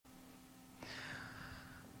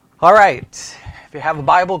All right. If you have a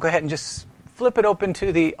Bible, go ahead and just flip it open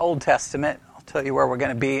to the Old Testament. I'll tell you where we're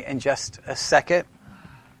going to be in just a second.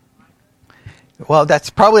 Well,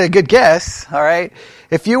 that's probably a good guess, all right?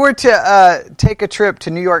 If you were to take a trip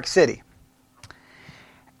to New York City,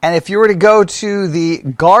 and if you were to go to the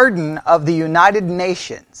Garden of the United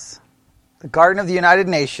Nations, the Garden of the United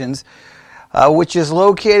Nations, which is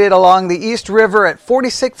located along the East River at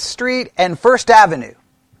 46th Street and 1st Avenue,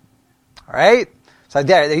 all right? So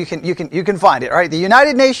there you can find it, all right? The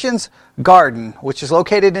United Nations Garden, which is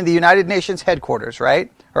located in the United Nations headquarters, right?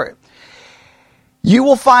 All right. You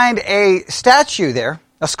will find a statue there,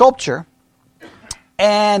 a sculpture,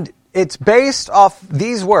 and it's based off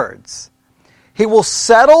these words. He will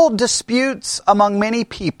settle disputes among many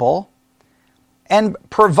people and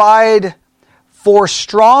provide for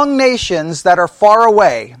strong nations that are far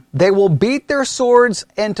away. They will beat their swords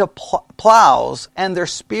into plows and their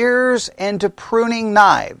spears into pruning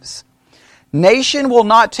knives. Nation will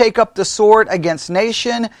not take up the sword against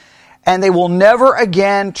nation, and they will never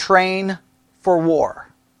again train for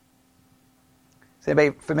war. Is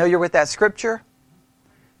anybody familiar with that scripture?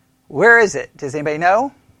 Where is it? Does anybody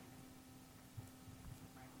know?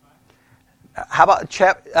 How about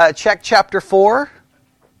check chapter 4?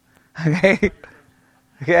 Okay.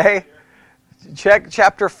 Okay. Check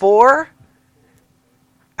chapter 4.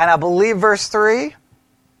 And I believe verse 3.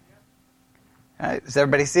 All right, does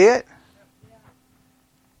everybody see it?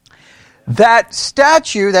 That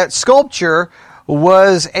statue, that sculpture,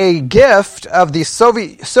 was a gift of the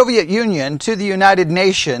Soviet Union to the United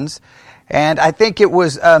Nations. And I think it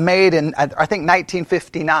was made in, I think,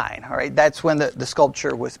 1959. All right, that's when the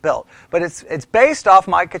sculpture was built. But it's based off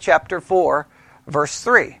Micah chapter 4, verse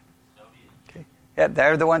 3. Okay. Yeah,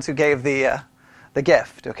 they're the ones who gave the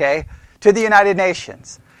gift, okay, to the United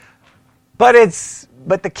Nations. But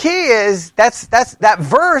the key is that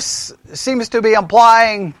verse seems to be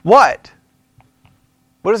implying what?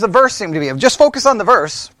 What does the verse seem to be? Just focus on the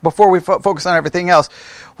verse before we focus on everything else.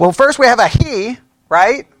 Well, first we have a he,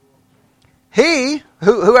 right? He,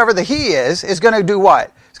 whoever the he is going to do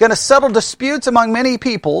what? He's going to settle disputes among many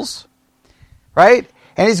peoples, right?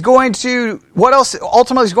 And he's going to, what else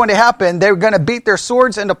ultimately is going to happen? They're going to beat their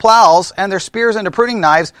swords into plows and their spears into pruning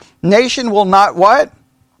knives. Nation will not what?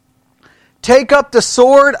 Take up the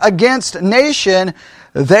sword against nation.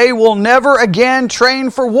 They will never again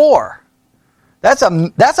train for war. That's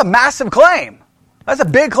a massive claim. That's a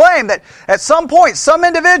big claim that at some point, some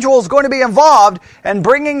individual is going to be involved in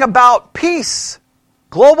bringing about peace,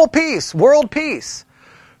 global peace, world peace.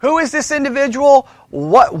 Who is this individual?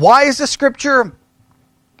 Why is the scripture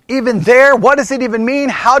even there? What does it even mean?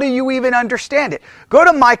 How do you even understand it? Go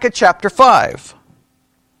to Micah chapter 5.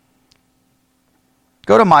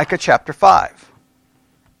 Go to Micah chapter 5.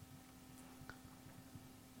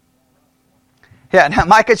 Yeah, now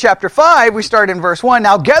Micah chapter 5, we start in verse 1.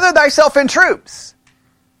 Now gather thyself in troops.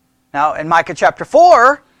 Now in Micah chapter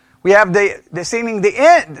 4, we have seeming the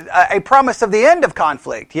end, a promise of the end of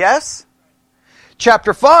conflict, yes?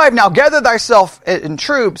 Chapter 5, now gather thyself in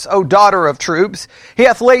troops, O daughter of troops. He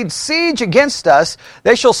hath laid siege against us.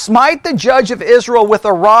 They shall smite the judge of Israel with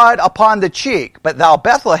a rod upon the cheek. But thou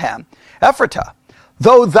Bethlehem, Ephratah,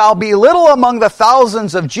 though thou be little among the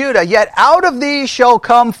thousands of Judah, yet out of thee shall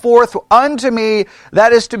come forth unto me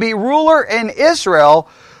that is to be ruler in Israel,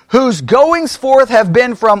 whose goings forth have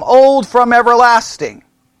been from old, from everlasting.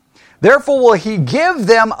 Therefore will he give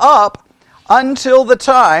them up until the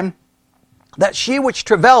time that she which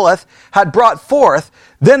travaileth had brought forth.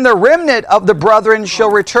 Then the remnant of the brethren shall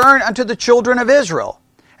return unto the children of Israel.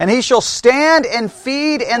 And he shall stand and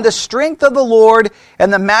feed in the strength of the Lord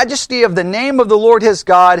and the majesty of the name of the Lord his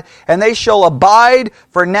God, and they shall abide,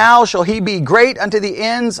 for now shall he be great unto the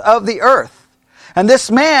ends of the earth. And this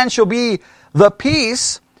man shall be the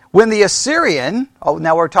peace when the Assyrian,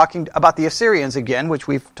 now we're talking about the Assyrians again, which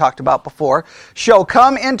we've talked about before, shall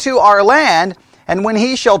come into our land, and when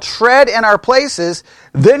he shall tread in our places,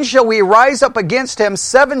 then shall we rise up against him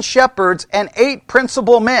 7 shepherds and 8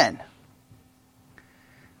 principal men.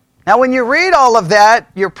 Now, when you read all of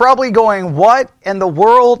that, you're probably going, what in the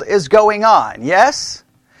world is going on? Yes?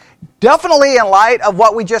 Definitely in light of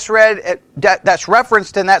what we just read that's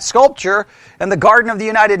referenced in that sculpture in the Garden of the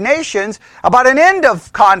United Nations about an end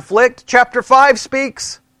of conflict. Chapter 5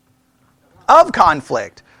 speaks of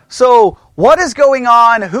conflict. So, what is going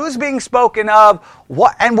on? Who's being spoken of?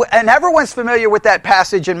 What? And everyone's familiar with that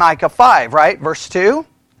passage in Micah 5, right? Verse 2.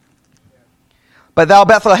 But thou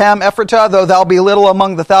Bethlehem Ephratah, though thou be little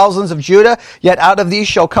among the thousands of Judah, yet out of thee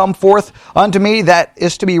shall come forth unto me that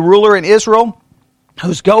is to be ruler in Israel,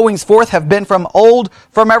 whose goings forth have been from old,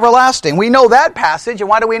 from everlasting. We know that passage, and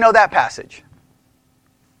why do we know that passage?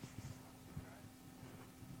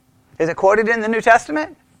 Is it quoted in the New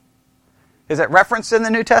Testament? Is it referenced in the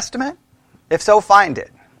New Testament? If so, find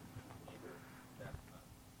it.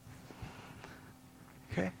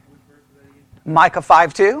 Okay. Micah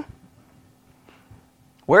 5:2.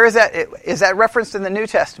 Where is that? Is that referenced in the New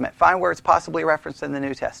Testament? Find where it's possibly referenced in the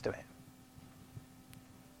New Testament.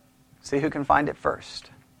 See who can find it first.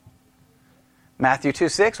 Matthew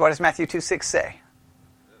 2:6. What does Matthew 2:6 say?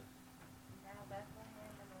 Now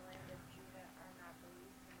Bethlehem and the land of Judah are not the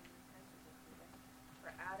least in the princes of Judah,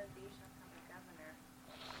 for out of these shall come a governor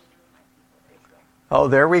to rule my people Israel. Oh,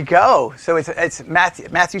 there we go. So it's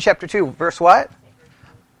Matthew chapter 2, verse what?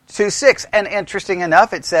 2:6. And interesting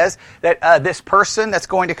enough, it says that this person that's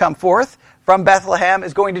going to come forth from Bethlehem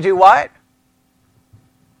is going to do what?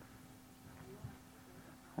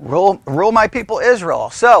 Rule my people Israel.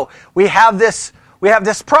 So we have this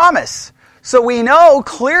promise. So we know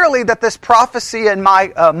clearly that this prophecy in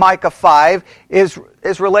Micah 5 is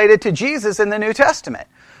related to Jesus in the New Testament.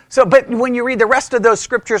 So, but when you read the rest of those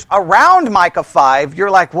scriptures around Micah 5,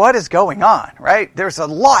 you're like, what is going on, right? There's a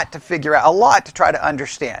lot to figure out, a lot to try to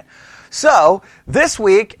understand. So this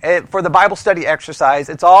week, for the Bible study exercise,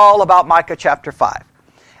 it's all about Micah chapter 5.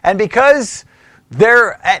 And because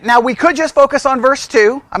now we could just focus on verse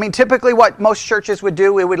 2. I mean, typically what most churches would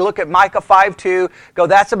do, we would look at Micah 5:2, go,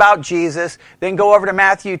 that's about Jesus, then go over to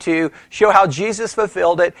Matthew 2, show how Jesus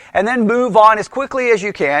fulfilled it, and then move on as quickly as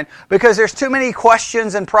you can, because there's too many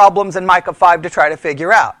questions and problems in Micah 5 to try to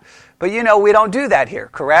figure out. But you know, we don't do that here,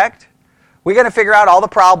 correct? We're going to figure out all the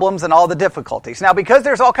problems and all the difficulties. Now, because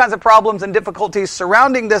there's all kinds of problems and difficulties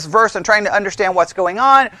surrounding this verse and trying to understand what's going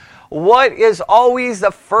on, what is always the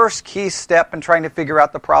first key step in trying to figure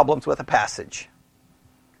out the problems with a passage?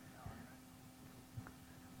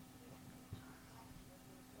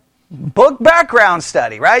 Book background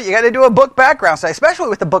study, right? You got to do a book background study, especially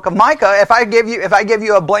with the book of Micah. If I give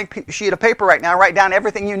you a blank sheet of paper right now, write down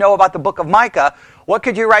everything you know about the book of Micah, what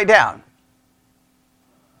could you write down?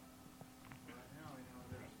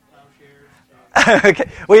 Okay.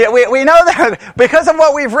 We know that because of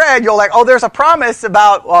what we've read, you're like, oh, there's a promise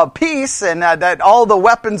about peace and that all the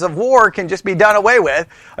weapons of war can just be done away with.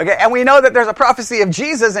 Okay, and we know that there's a prophecy of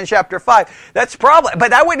Jesus in chapter 5. That's probably,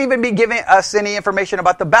 but that wouldn't even be giving us any information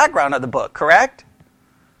about the background of the book, correct?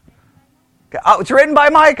 Okay. Oh, it's written by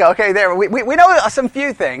Micah. Okay, there we know some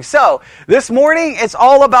few things. So this morning, it's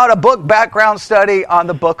all about a book background study on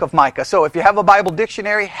the book of Micah. So if you have a Bible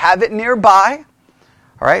dictionary, have it nearby.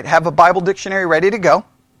 All right, have a Bible dictionary ready to go.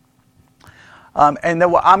 And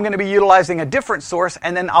then I'm going to be utilizing a different source,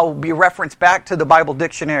 and then I'll be referenced back to the Bible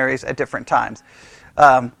dictionaries at different times.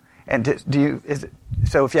 So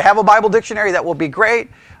if you have a Bible dictionary, that will be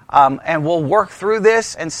great. And we'll work through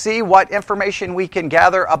this and see what information we can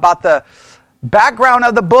gather about the background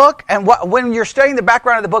of the book. And when you're studying the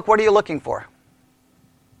background of the book, what are you looking for?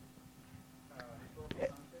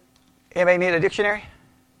 Anybody need a dictionary?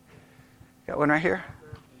 Got one right here?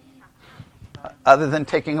 Other than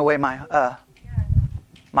taking away my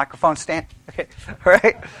microphone stand. Okay, all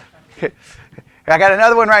right. Okay. I got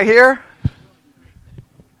another one right here.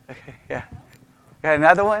 Okay, yeah. Got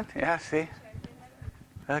another one? Yeah, see?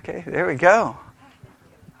 Okay, there we go.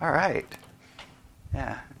 All right.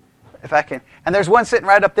 Yeah. If I can. And there's one sitting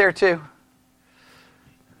right up there, too.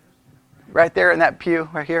 Right there in that pew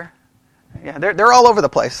right here. Yeah, they're all over the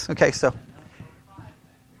place. Okay, so.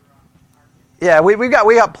 Yeah, we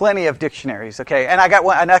got plenty of dictionaries, okay? And I got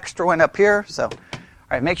an extra one up here, so. All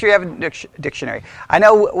right, make sure you have a dictionary. I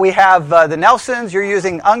know we have the Nelsons. You're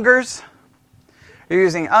using Unger's. You're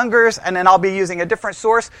using Unger's, and then I'll be using a different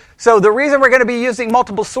source. So the reason we're going to be using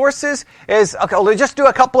multiple sources is, okay, we'll just do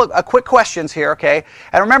a couple of quick questions here, okay?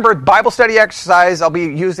 And remember, Bible study exercise, I'll be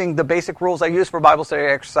using the basic rules I use for Bible study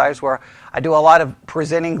exercise, where I do a lot of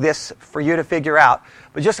presenting this for you to figure out.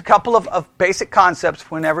 But just a couple of basic concepts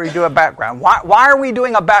whenever you do a background. Why are we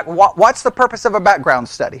doing what's the purpose of a background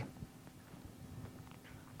study?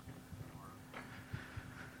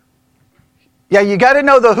 Yeah, you got to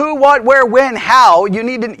know the who, what, where, when, how. You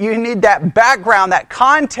need that background, that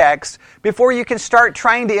context, before you can start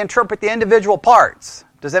trying to interpret the individual parts.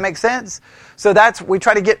 Does that make sense? So we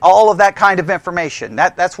try to get all of that kind of information.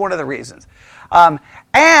 That's one of the reasons.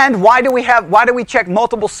 And why do we check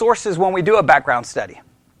multiple sources when we do a background study?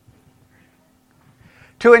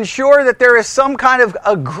 To ensure that there is some kind of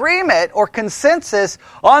agreement or consensus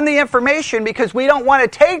on the information, because we don't want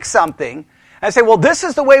to take something and say, well, this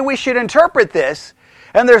is the way we should interpret this,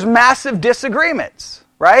 and there's massive disagreements,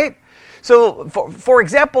 right? So, for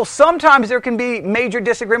example, sometimes there can be major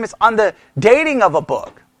disagreements on the dating of a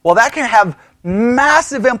book. Well, that can have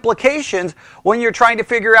massive implications when you're trying to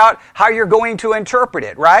figure out how you're going to interpret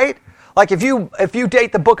it, right? Like if you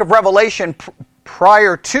date the book of Revelation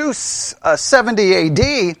prior to 70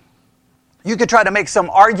 AD, you could try to make some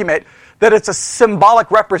argument that it's a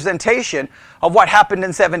symbolic representation of what happened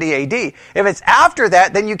in 70 AD. If it's after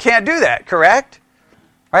that, then you can't do that, correct?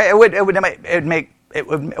 Right? It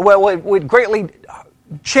would greatly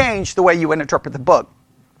change the way you would interpret the book.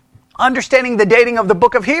 Understanding the dating of the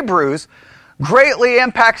book of Hebrews greatly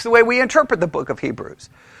impacts the way we interpret the book of Hebrews.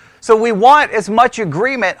 So we want as much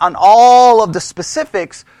agreement on all of the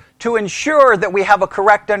specifics to ensure that we have a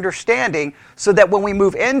correct understanding so that when we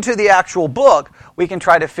move into the actual book, we can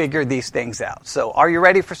try to figure these things out. So are you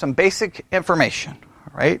ready for some basic information?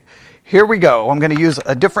 All right, here we go. I'm going to use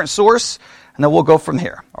a different source, and then we'll go from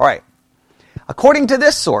here. All right. According to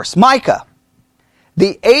this source, Micah,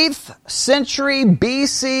 the 8th century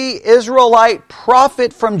BC Israelite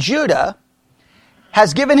prophet from Judah,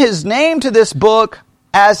 has given his name to this book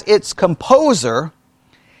as its composer.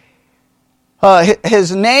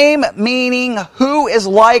 His name meaning who is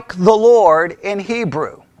like the Lord in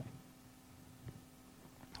Hebrew.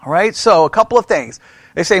 All right, so a couple of things.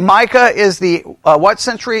 They say Micah is the what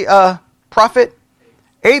century prophet?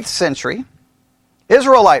 8th century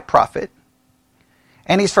Israelite prophet.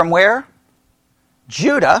 And he's from where?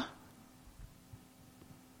 Judah.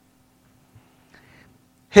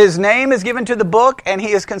 His name is given to the book, and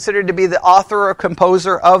he is considered to be the author or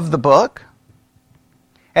composer of the book.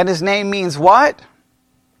 And his name means what?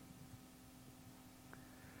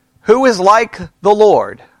 Who is like the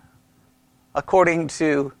Lord, according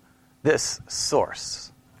to this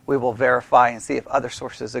source. We will verify and see if other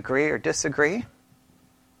sources agree or disagree.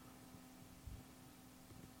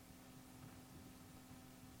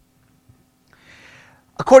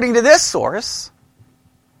 According to this source,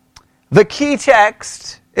 the key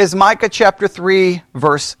text is Micah chapter 3,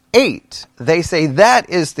 verse 8. They say that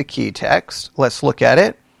is the key text. Let's look at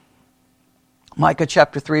it. Micah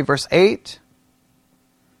chapter 3, verse 8.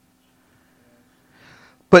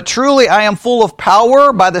 But truly I am full of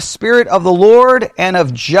power by the Spirit of the Lord, and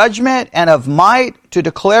of judgment and of might, to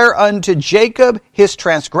declare unto Jacob his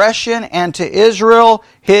transgression, and to Israel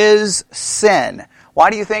his sin. Why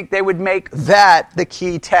do you think they would make that the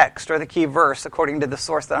key text or the key verse according to the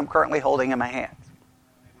source that I'm currently holding in my hands?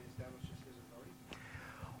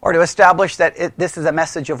 Or to establish that this is a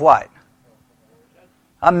message of what?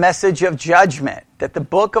 A message of judgment. That the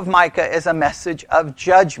book of Micah is a message of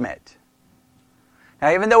judgment.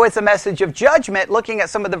 Now, even though it's a message of judgment, looking at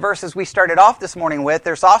some of the verses we started off this morning with,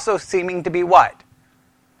 there's also seeming to be what?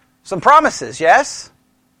 Some promises, yes?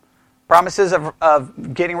 Promises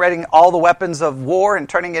of getting ready all the weapons of war and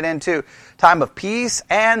turning it into time of peace,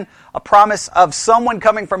 and a promise of someone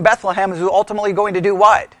coming from Bethlehem who's ultimately going to do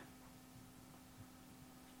what?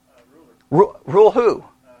 Rule who?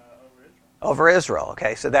 Over Israel.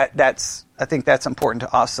 Okay, so that's I think that's important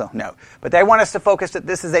to also note. But they want us to focus that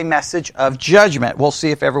this is a message of judgment. We'll see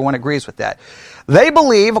if everyone agrees with that. They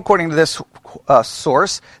believe, according to this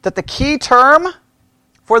source, that the key term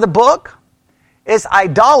for the book is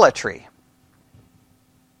idolatry.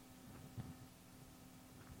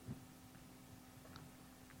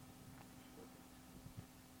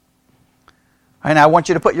 And I want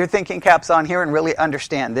you to put your thinking caps on here and really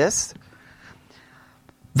understand this.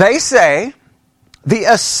 They say the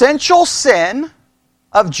essential sin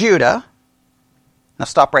of Judah. Now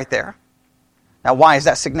stop right there. Now why is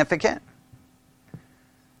that significant?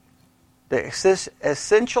 The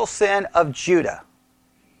essential sin of Judah.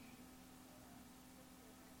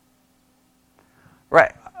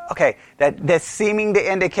 Right. Okay. That's seeming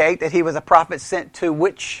to indicate that he was a prophet sent to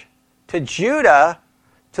which? To Judah,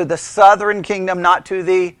 to the southern kingdom, not to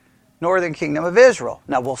the northern kingdom of Israel.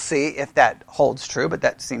 Now we'll see if that holds true, but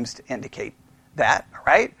that seems to indicate that,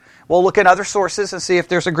 right? We'll look at other sources and see if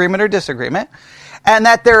there's agreement or disagreement. And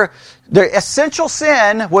that their essential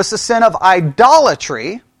sin was the sin of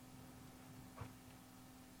idolatry,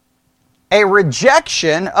 a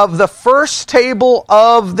rejection of the first table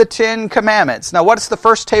of the Ten Commandments. Now, what's the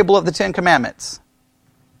first table of the Ten Commandments?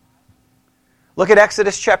 Look at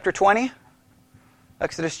Exodus chapter 20.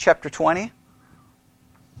 Exodus chapter 20.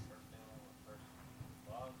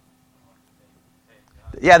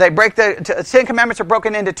 Yeah, they break the Ten Commandments are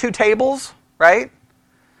broken into two tables, right?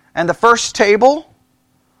 And the first table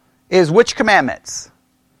is which commandments?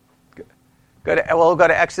 We'll go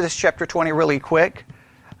to Exodus chapter 20 really quick.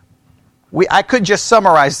 I could just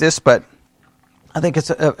summarize this, but I think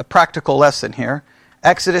it's a practical lesson here.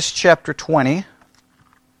 Exodus chapter 20.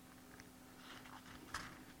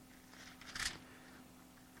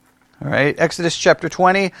 All right, Exodus chapter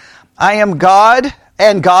 20. I am God,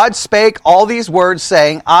 and God spake all these words,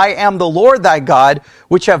 saying, I am the Lord thy God,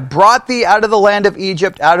 which have brought thee out of the land of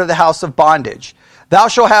Egypt, out of the house of bondage. Thou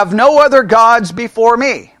shalt have no other gods before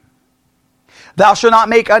me. Thou shalt not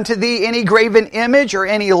make unto thee any graven image or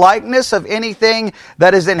any likeness of anything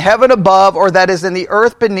that is in heaven above, or that is in the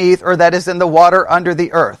earth beneath, or that is in the water under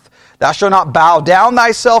the earth. Thou shalt not bow down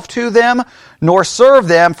thyself to them, nor serve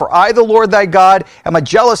them, for I, the Lord thy God, am a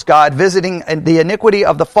jealous God, visiting the iniquity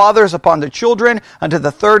of the fathers upon the children, unto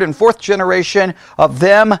the third and fourth generation of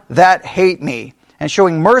them that hate me, and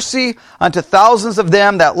showing mercy unto thousands of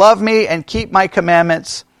them that love me and keep my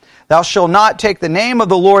commandments. Thou shalt not take the name of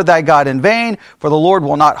the Lord thy God in vain, for the Lord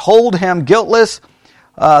will not hold him guiltless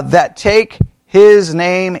that take his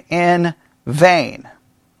name in vain.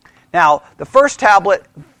 Now, the first tablet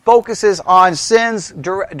focuses on sins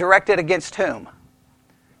directed against whom?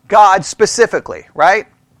 God specifically, right?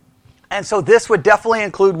 And so this would definitely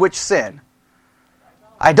include which sin?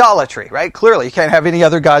 Idolatry, right? Clearly, you can't have any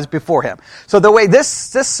other gods before him. So the way this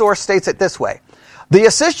source states it this way. The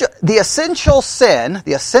essential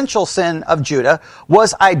sin of Judah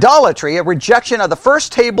was idolatry, a rejection of the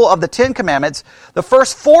first table of the 10 commandments, the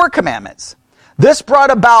first 4 commandments. This brought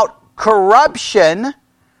about corruption,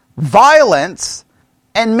 violence,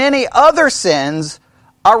 and many other sins,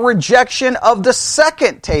 a rejection of the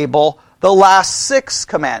second table, the last 6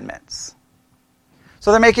 commandments.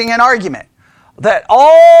 So they're making an argument that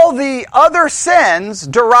all the other sins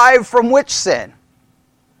derive from which sin?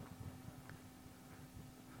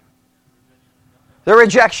 The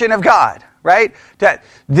rejection of God, right? That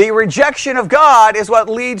the rejection of God is what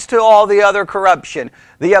leads to all the other corruption.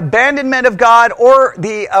 The abandonment of God, or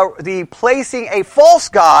the placing a false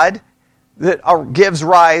God that gives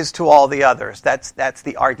rise to all the others. That's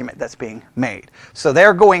the argument that's being made. So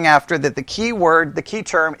they're going after that the key word, the key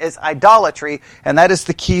term is idolatry, and that is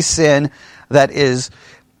the key sin that is,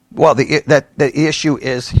 well, that the issue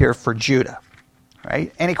is here for Judah.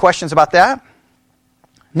 Right? Any questions about that?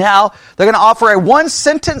 Now, they're going to offer a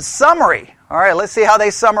one-sentence summary. All right, let's see how they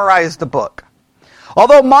summarize the book.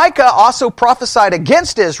 Although Micah also prophesied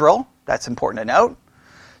against Israel, that's important to note.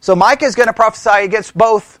 So Micah is going to prophesy against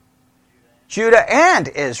both Judah and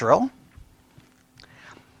Israel.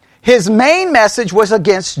 His main message was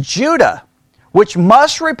against Judah, which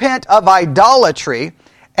must repent of idolatry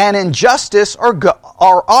and injustice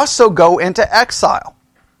or also go into exile.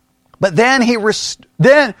 But then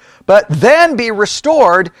be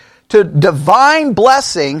restored to divine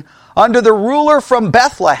blessing under the ruler from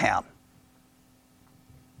Bethlehem.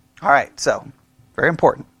 All right, so very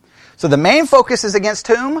important. So the main focus is against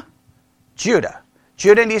whom? Judah.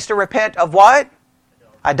 Judah needs to repent of what?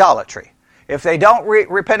 Idolatry. If they don't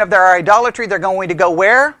repent of their idolatry, they're going to go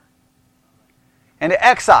where? Into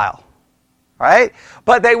exile. Right?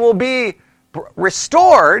 But they will be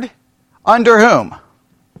restored under whom?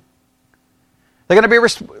 They're going to be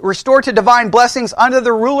restored to divine blessings under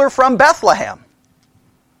the ruler from Bethlehem.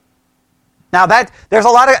 Now there's a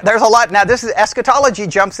lot. Now this is eschatology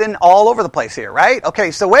jumps in all over the place here, right?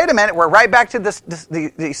 Okay, so wait a minute. We're right back to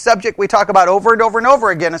the subject we talk about over and over and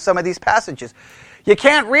over again in some of these passages. You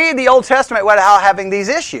can't read the Old Testament without having these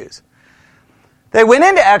issues. They went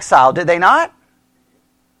into exile, did they not?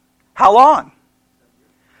 How long?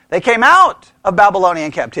 They came out of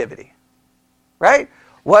Babylonian captivity, right?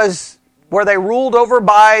 Were they ruled over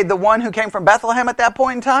by the one who came from Bethlehem at that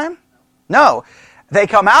point in time? No. They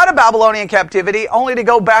come out of Babylonian captivity only to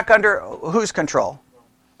go back under whose control?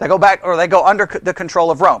 They go under the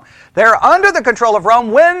control of Rome. They're under the control of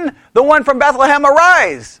Rome when the one from Bethlehem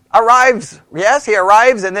arrives. Yes, he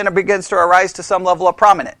arrives, and then it begins to arise to some level of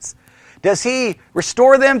prominence. Does he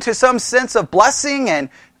restore them to some sense of blessing and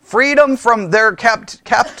freedom from their captors?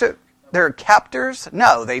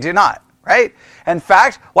 No, they do not. Right? In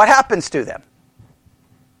fact, what happens to them?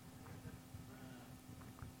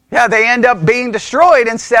 Yeah, they end up being destroyed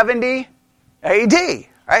in 70 AD,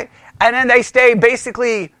 right? And then they stay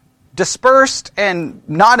basically dispersed and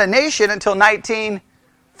not a nation until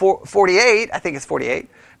 1948, I think it's 48,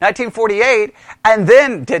 1948, and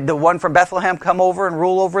then did the one from Bethlehem come over and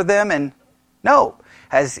rule over them? And no.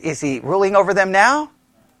 Is he ruling over them now?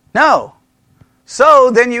 No.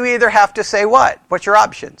 So then you either have to say what? What's your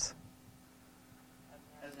options?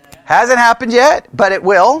 Hasn't happened yet, but it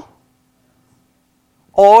will.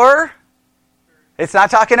 Or, it's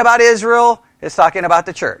not talking about Israel, it's talking about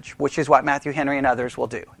the church, which is what Matthew Henry and others will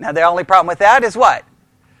do. Now, the only problem with that is what?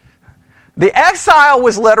 The exile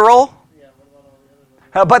was literal,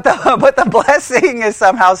 but the blessing is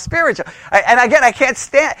somehow spiritual. And again, I can't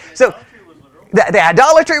stand... So, The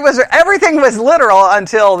idolatry was, everything was literal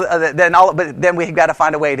until then. But then we've got to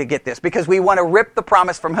find a way to get this, because we want to rip the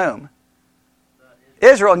promise from whom?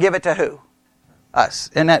 Israel, and give it to who? Us.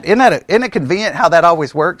 Isn't it convenient how that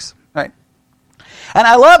always works? Right? And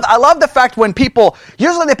I love the fact when people,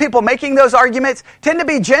 usually the people making those arguments tend to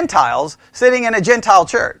be Gentiles sitting in a Gentile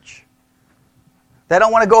church. They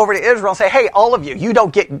don't want to go over to Israel and say, hey, all of you, you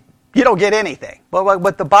don't get anything. But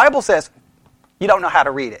what the Bible says, you don't know how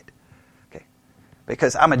to read it. Okay?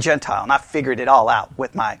 Because I'm a Gentile and I figured it all out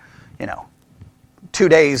with my, 2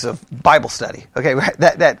 days of Bible study. Okay,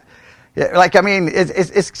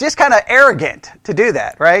 it's just kind of arrogant to do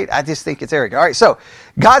that, right? I just think it's arrogant. All right, so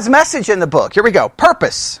God's message in the book. Here we go.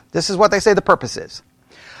 Purpose. This is what they say the purpose is.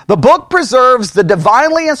 The book preserves the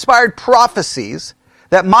divinely inspired prophecies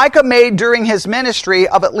that Micah made during his ministry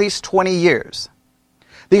of at least 20 years.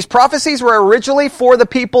 These prophecies were originally for the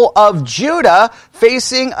people of Judah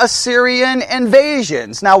facing Assyrian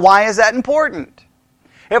invasions. Now, why is that important?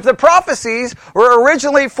 If the prophecies were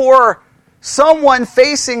originally for someone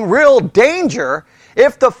facing real danger,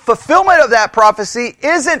 if the fulfillment of that prophecy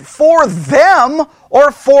isn't for them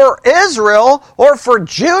or for Israel or for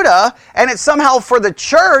Judah, and it's somehow for the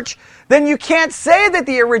church, then you can't say that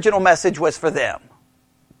the original message was for them.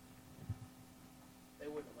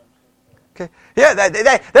 Okay. Yeah,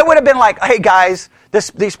 that would have been like, hey guys,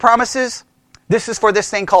 these promises, this is for this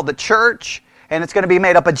thing called the church, and it's going to be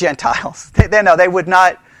made up of Gentiles. They would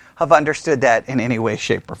not have understood that in any way,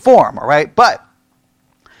 shape, or form, all right? But,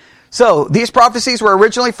 so, these prophecies were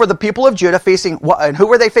originally for the people of Judah facing, and who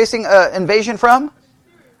were they facing invasion from?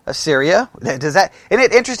 Assyria. Isn't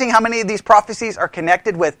it interesting how many of these prophecies are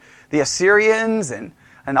connected with the Assyrians and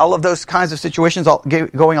all of those kinds of situations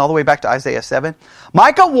going all the way back to Isaiah 7?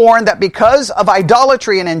 Micah warned that because of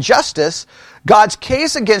idolatry and injustice, God's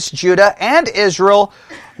case against Judah and Israel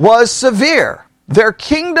was severe. Their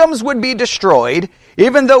kingdoms would be destroyed,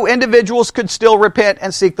 even though individuals could still repent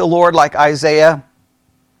and seek the Lord like Isaiah,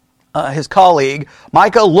 his colleague.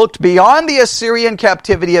 Micah looked beyond the Assyrian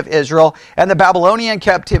captivity of Israel and the Babylonian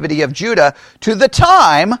captivity of Judah to the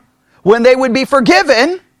time when they would be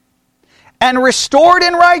forgiven and restored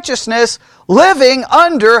in righteousness, living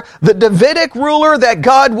under the Davidic ruler that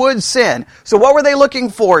God would send. So what were they looking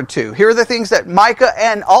forward to? Here are the things that Micah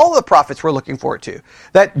and all the prophets were looking forward to.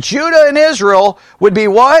 That Judah and Israel would be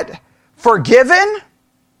what? Forgiven,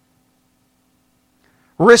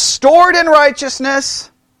 restored in righteousness,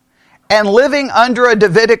 and living under a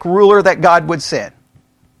Davidic ruler that God would send.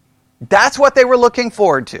 That's what they were looking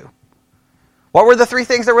forward to. What were the three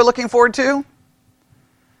things they were looking forward to?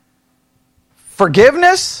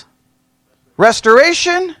 Forgiveness,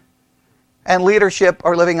 restoration, and leadership,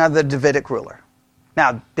 or living under the Davidic ruler.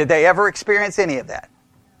 Now, did they ever experience any of that?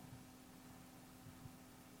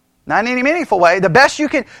 Not in any meaningful way. The best you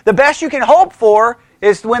can hope for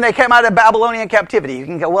is when they came out of Babylonian captivity. You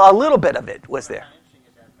can go, well, a little bit of it was there.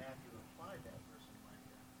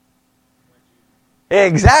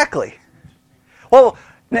 Exactly. Well,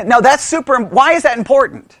 now that's super. Why is that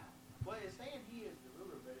important?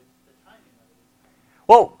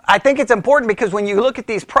 Well, I think it's important because when you look at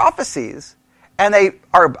these prophecies and they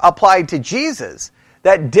are applied to Jesus,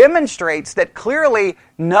 that demonstrates that clearly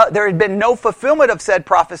there had been no fulfillment of said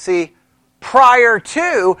prophecy prior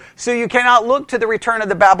to, so you cannot look to the return of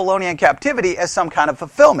the Babylonian captivity as some kind of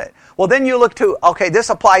fulfillment. Well, then you look to, okay, this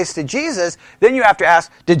applies to Jesus, then you have to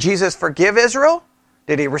ask, did Jesus forgive Israel?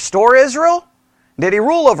 Did he restore Israel? Did he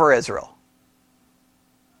rule over Israel?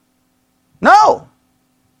 No.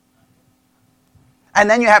 And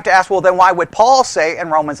then you have to ask, well, then why would Paul say in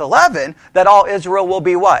Romans 11 that all Israel will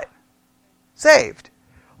be what? Saved.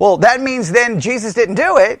 Well, that means then Jesus didn't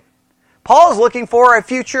do it. Paul's looking for a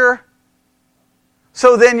future.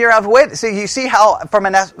 So then you see how from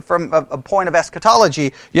a point of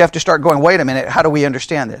eschatology, you have to start going, wait a minute, how do we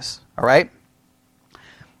understand this? All right?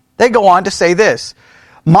 They go on to say this.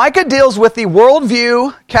 Micah deals with the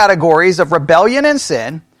worldview categories of rebellion and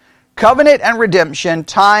sin, covenant and redemption,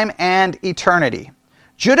 time and eternity.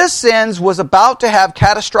 Judah's sins was about to have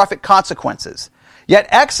catastrophic consequences, yet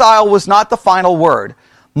exile was not the final word.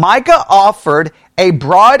 Micah offered a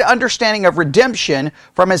broad understanding of redemption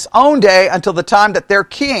from his own day until the time that their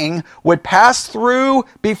king would pass through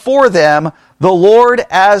before them, the Lord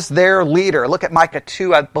as their leader. Look at Micah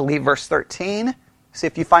 2, I believe, verse 13. See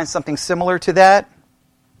if you find something similar to that.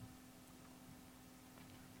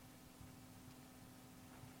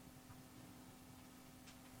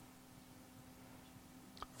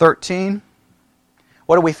 (13).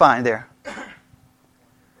 What do we find there?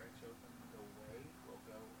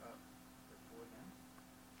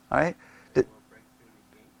 All right.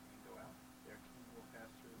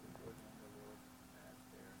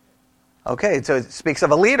 Okay, so it speaks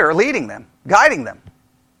of a leader leading them, guiding them,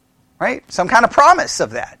 right? Some kind of promise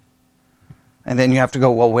of that. And then you have to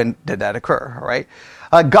go, well, when did that occur, all right?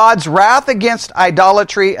 God's wrath against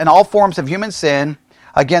idolatry and all forms of human sin,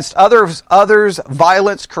 against others'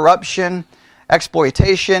 violence, corruption,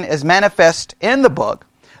 exploitation is manifest in the book.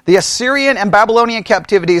 The Assyrian and Babylonian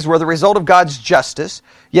captivities were the result of God's justice,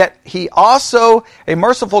 yet he also a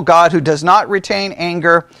merciful God who does not retain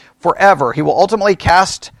anger forever. He will ultimately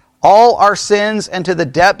cast all our sins into the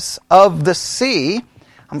depths of the sea.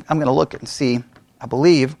 I'm going to look and see, I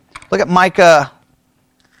believe. Look at Micah,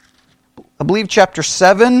 I believe chapter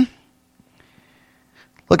 7.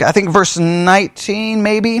 Look, I think verse 19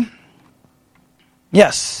 maybe.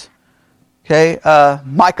 Yes. Okay,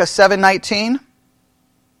 Micah 7:19.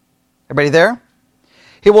 Everybody there?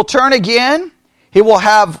 He will turn again. He will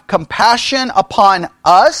have compassion upon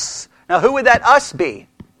us. Now, who would that us be?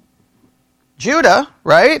 Judah,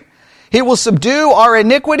 right? He will subdue our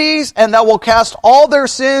iniquities, and thou will cast all their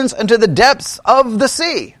sins into the depths of the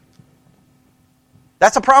sea.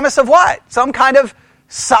 That's a promise of what? Some kind of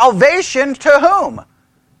salvation to whom?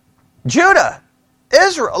 Judah,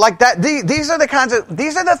 Israel, like that. These are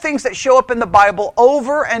the things that show up in the Bible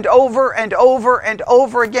over and over and over and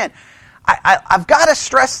over again. I've got to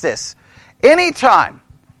stress this. Anytime,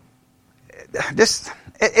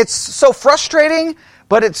 it's so frustrating,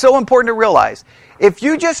 but it's so important to realize. If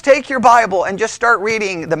you just take your Bible and just start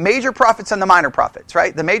reading the major prophets and the minor prophets,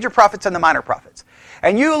 right? The major prophets and the minor prophets.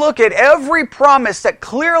 And you look at every promise that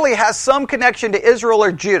clearly has some connection to Israel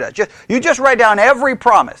or Judah. You just write down every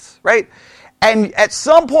promise, right? And at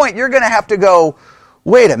some point you're going to have to go,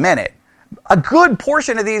 wait a minute. A good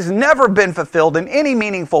portion of these never been fulfilled in any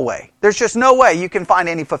meaningful way. There's just no way you can find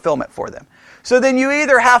any fulfillment for them. So then you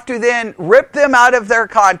either have to then rip them out of their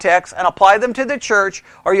context and apply them to the church,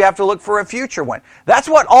 or you have to look for a future one. That's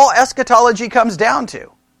what all eschatology comes down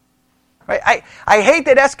to. Right? I hate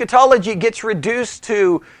that eschatology gets reduced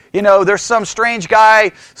to, there's some strange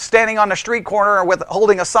guy standing on a street corner with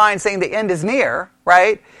holding a sign saying the end is near,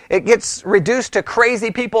 right? It gets reduced to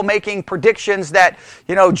crazy people making predictions that,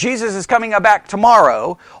 Jesus is coming back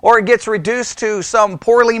tomorrow, or it gets reduced to some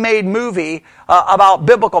poorly made movie about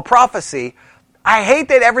biblical prophecy. I hate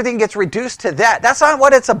that everything gets reduced to that. That's not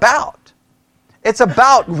what it's about. It's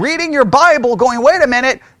about reading your Bible going, wait a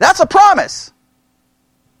minute, that's a promise.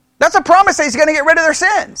 That's a promise that he's going to get rid of their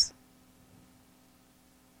sins.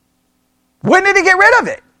 When did he get rid of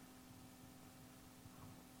it?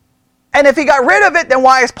 And if he got rid of it, then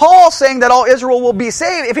why is Paul saying that all Israel will be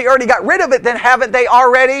saved? If he already got rid of it, then haven't they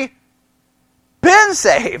already been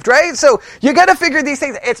saved, right? So you got to figure these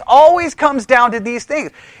things. It always comes down to these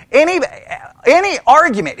things. Any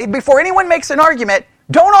argument, before anyone makes an argument,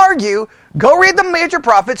 don't argue. Go read the major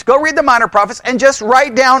prophets, go read the minor prophets, and just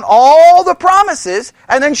write down all the promises,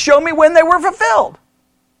 and then show me when they were fulfilled.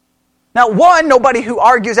 Now, one, nobody who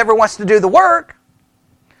argues ever wants to do the work.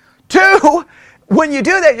 Two, when you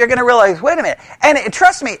do that, you're going to realize, wait a minute. And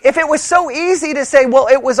trust me, if it was so easy to say, well,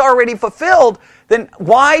 it was already fulfilled, then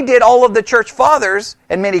why did all of the church fathers,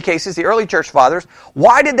 in many cases, the early church fathers,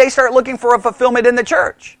 why did they start looking for a fulfillment in the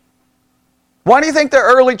church? Why do you think the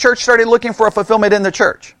early church started looking for a fulfillment in the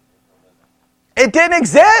church? It didn't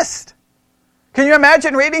exist. Can you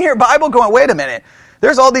imagine reading your Bible going, wait a minute,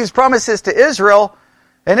 there's all these promises to Israel,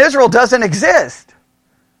 and Israel doesn't exist.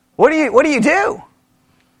 What do you do?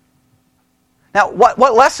 Now, what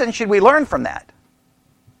lesson should we learn from that?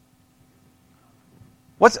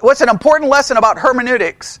 What's an important lesson about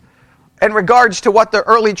hermeneutics in regards to what the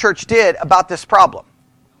early church did about this problem?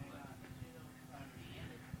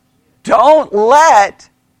 Don't let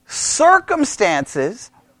circumstances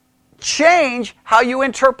change how you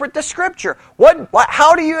interpret the Scripture.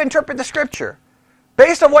 How do you interpret the Scripture?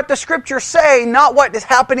 Based on what the Scriptures say, not what is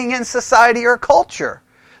happening in society or culture.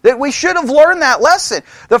 That we should have learned that lesson.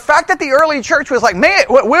 The fact that the early church was like, man,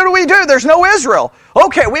 what do we do? There's no Israel.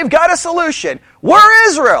 Okay, we've got a solution. We're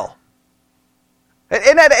Israel.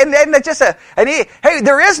 And that's just hey,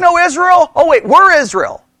 there is no Israel? Oh wait, we're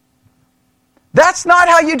Israel. That's not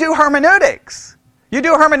how you do hermeneutics. You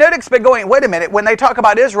do hermeneutics by going, wait a minute, when they talk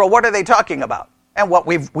about Israel, what are they talking about? And what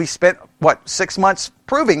we spent 6 months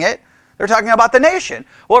proving it. They're talking about the nation.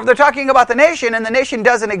 Well, if they're talking about the nation and the nation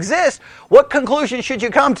doesn't exist, what conclusion should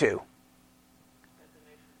you come to?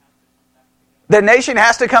 The nation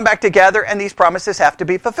has to come back together and these promises have to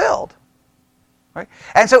be fulfilled. Right?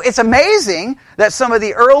 And so it's amazing that some of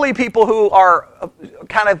the early people who are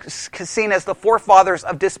kind of seen as the forefathers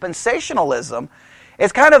of dispensationalism,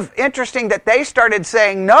 it's kind of interesting that they started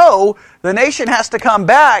saying, no, the nation has to come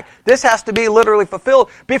back. This has to be literally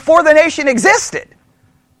fulfilled before the nation existed.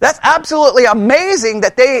 That's absolutely amazing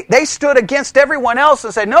that they stood against everyone else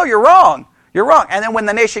and said, no, you're wrong. You're wrong. And then when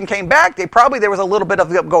the nation came back, there was a little bit of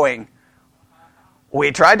them going,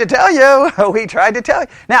 we tried to tell you. We tried to tell you.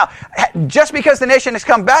 Now, just because the nation has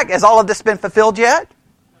come back, has all of this been fulfilled yet?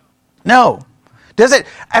 No. Does it?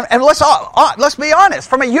 And let's be honest.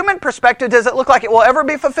 From a human perspective, does it look like it will ever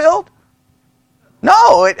be fulfilled?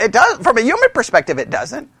 No, it does. From a human perspective, it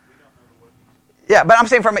doesn't. Yeah, but I'm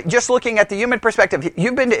saying from just looking at the human perspective,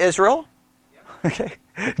 you've been to Israel? Okay.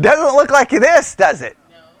 Doesn't look like this, does it?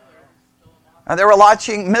 They were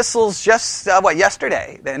launching missiles just,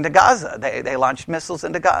 yesterday into Gaza. They launched missiles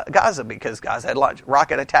into Gaza because Gaza had launched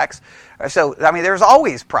rocket attacks. So, there's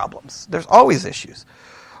always problems. There's always issues.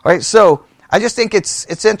 All right, so I just think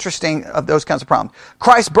it's interesting of those kinds of problems.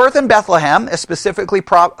 Christ's birth in Bethlehem is specifically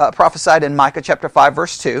prophesied in Micah chapter 5,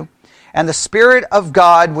 verse 2. And the Spirit of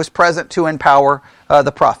God was present to empower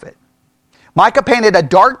the prophet. Micah painted a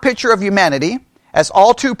dark picture of humanity as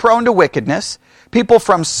all too prone to wickedness. People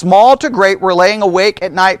from small to great were laying awake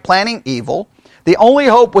at night planning evil. The only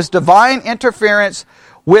hope was divine interference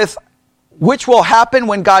with which will happen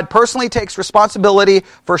when God personally takes responsibility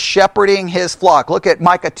for shepherding his flock. Look at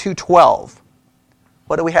Micah 2:12.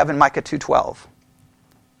 What do we have in Micah 2:12?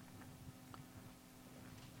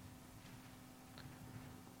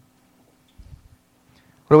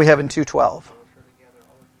 What do we have in 2:12?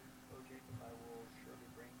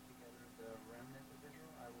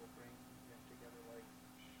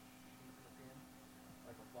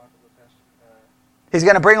 He's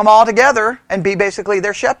going to bring them all together and be basically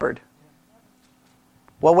their shepherd.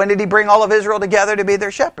 Well, when did he bring all of Israel together to be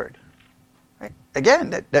their shepherd? Right?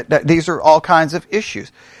 Again, these are all kinds of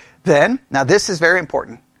issues. Then, now this is very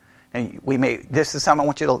important. And this is something I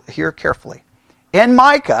want you to hear carefully. In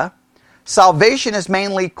Micah, salvation is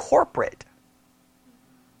mainly corporate.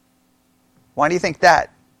 Why do you think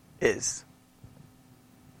that is?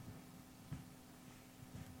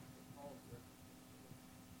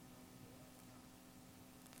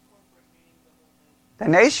 The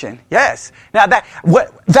nation, yes. Now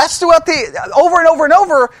that's throughout over and over and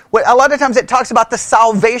over. A lot of times it talks about the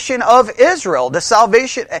salvation of Israel, the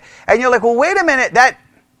salvation, and you're like, well, wait a minute, that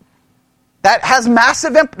has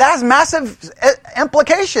massive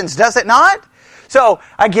implications, does it not? So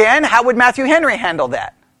again, how would Matthew Henry handle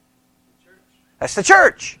that? That's the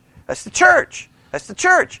church. That's the church. That's the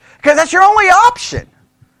church. Because that's your only option.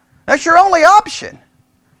 That's your only option.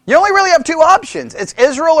 You only really have two options. It's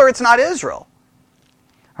Israel or it's not Israel.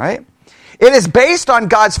 Right? It is based on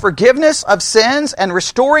God's forgiveness of sins and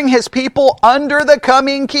restoring his people under the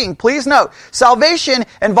coming king. Please note, salvation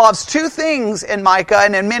involves two things in Micah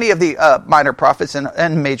and in many of the minor prophets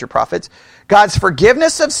and major prophets. God's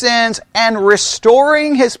forgiveness of sins and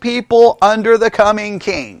restoring his people under the coming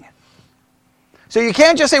king. So you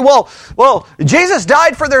can't just say, well, Jesus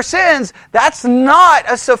died for their sins. That's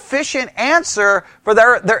not a sufficient answer for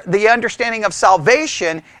the understanding of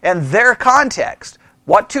salvation in their context.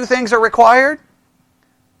 What two things are required?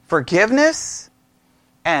 Forgiveness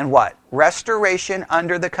and what? Restoration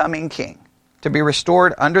under the coming king. To be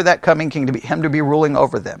restored under that coming king, him to be ruling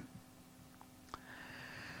over them.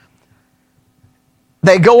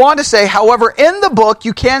 They go on to say, however, in the book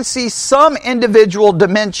you can see some individual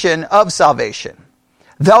dimension of salvation.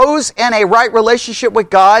 Those in a right relationship with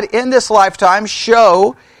God in this lifetime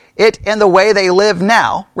show it in the way they live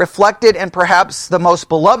now, reflected in perhaps the most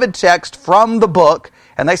beloved text from the book.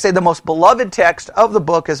 And they say the most beloved text of the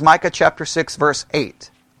book is Micah chapter 6, verse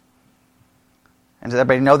 8. And does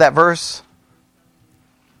everybody know that verse?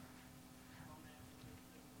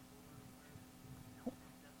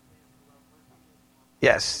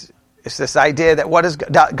 Yes. It's this idea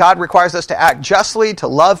that God requires us to act justly, to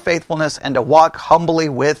love faithfulness, and to walk humbly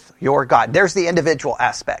with your God. There's the individual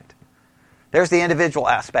aspect. There's the individual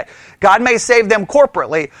aspect. God may save them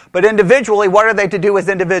corporately, but individually, what are they to do as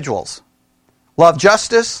individuals? Love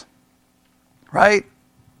justice, right?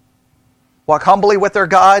 Walk humbly with their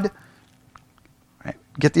God. Right.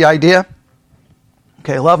 Get the idea?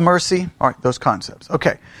 Okay, love mercy. All right, those concepts.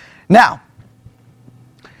 Okay, now,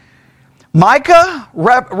 Micah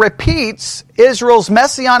repeats Israel's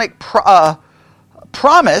messianic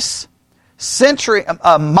promise.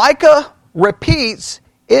 Micah repeats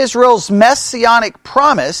Israel's messianic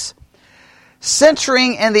promise,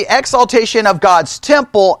 centering in the exaltation of God's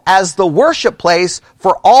temple as the worship place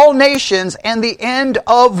for all nations and the end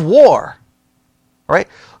of war. All right?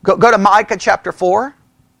 Go to Micah chapter 4.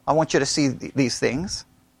 I want you to see these things.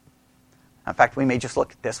 In fact, we may just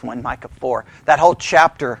look at this one, Micah 4. That whole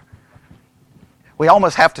chapter. we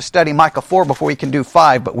almost have to study Micah 4 before we can do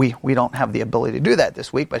 5, but we don't have the ability to do that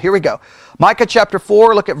this week. But here we go. Micah chapter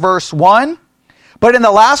 4, look at verse 1. But in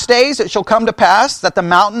the last days it shall come to pass that the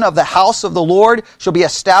mountain of the house of the Lord shall be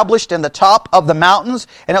established in the top of the mountains,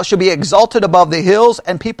 and it shall be exalted above the hills,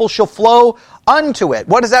 and people shall flow unto it.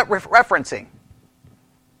 What is that referencing?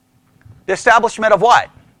 The establishment of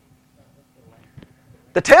what?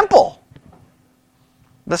 The temple.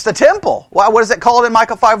 That's the temple. What is it called in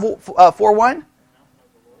Micah 4:1?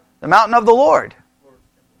 The mountain of the Lord.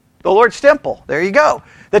 The Lord's temple. There you go.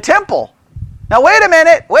 The temple. Now wait a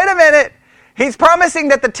minute. He's promising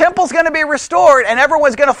that the temple's going to be restored and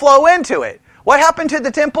everyone's going to flow into it. What happened to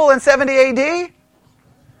the temple in 70 AD?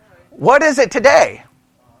 What is it today?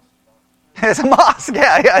 It's a mosque.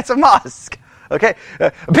 Yeah, it's a mosque. Okay.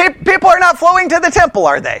 People are not flowing to the temple,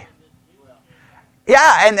 are they?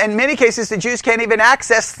 Yeah, and in many cases the Jews can't even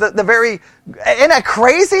access the very... Isn't that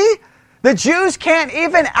crazy? The Jews can't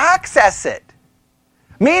even access it.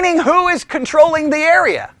 Meaning, who is controlling the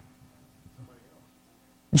area?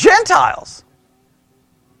 Gentiles.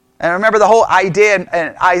 And remember, the whole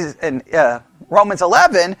idea in Romans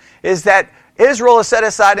 11 is that Israel is set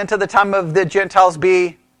aside until the time of the Gentiles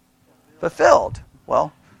be fulfilled.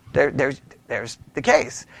 Well, there's the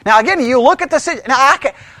case. Now again, you look at the... Now,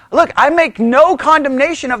 I make no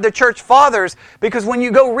condemnation of the church fathers, because when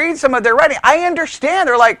you go read some of their writing, I understand.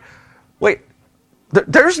 They're like, wait,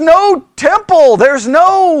 there's no temple, there's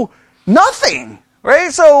nothing,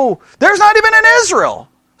 right? So there's not even an Israel.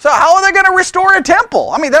 So how are they going to restore a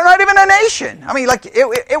temple? I mean, they're not even a nation. I mean, like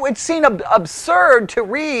it would seem absurd to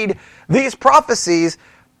read these prophecies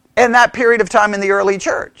in that period of time in the early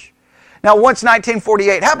church. Now, once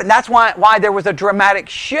 1948 happened, that's why there was a dramatic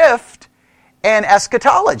shift in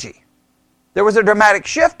eschatology. There was a dramatic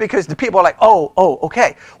shift because the people are like, oh,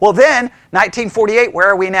 okay. Well then, 1948, where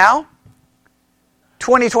are we now?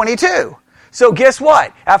 2022. So guess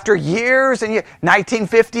what? After years and years,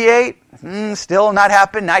 1958, still not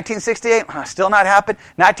happened. 1968, still not happened.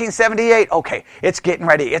 1978, okay, it's getting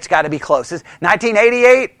ready. It's got to be close.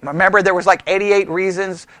 1988, remember there was like 88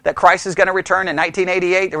 reasons that Christ is going to return in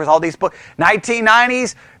 1988. There was all these books.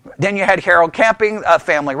 1990s, then you had Harold Camping,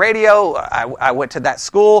 Family Radio. I went to that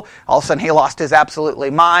school. All of a sudden he lost his absolutely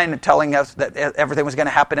mind, telling us that everything was going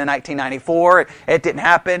to happen in 1994. It didn't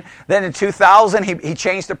happen. Then in 2000, he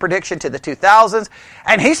changed the prediction to the 2000s.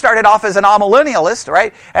 And he started off as an amillennialist,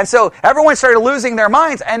 right? And so everyone started losing their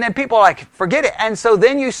minds. And then people are like, forget it. And so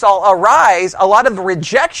then you saw a lot of the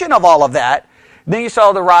rejection of all of that. Then you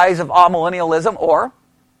saw the rise of amillennialism or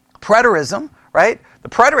preterism, right? The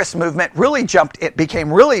preterist movement really jumped. It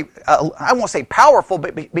became really, I won't say powerful,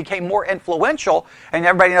 but became more influential. And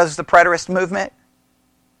everybody knows the preterist movement.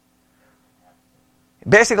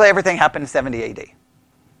 Basically, everything happened in 70 AD.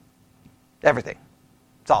 Everything.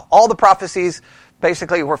 So all the prophecies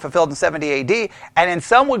basically were fulfilled in 70 AD. And then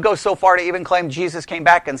some would go so far to even claim Jesus came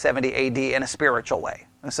back in 70 AD in a spiritual way.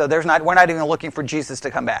 And so we're not even looking for Jesus to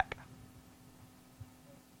come back.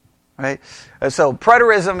 Right? And so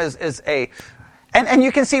preterism is a... And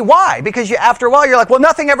you can see why, because after a while you're like, well,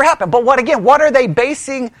 nothing ever happened. But what are they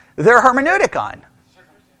basing their hermeneutic on?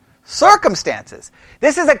 Circumstances.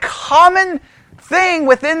 This is a common thing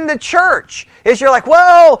within the church. Is you're like,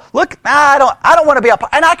 well, look, I don't want to be a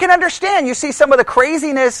part. And I can understand. You see some of the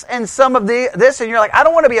craziness and some of this, and you're like, I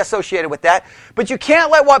don't want to be associated with that. But you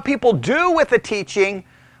can't let what people do with the teaching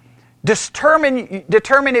determine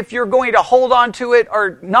if you're going to hold on to it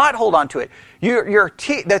or not hold on to it.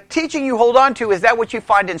 The teaching you hold on to, is that what you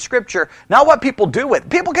find in Scripture, not what people do with it.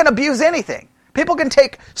 People can abuse anything. People can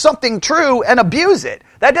take something true and abuse it.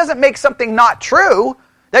 That doesn't make something not true.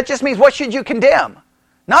 That just means, what should you condemn?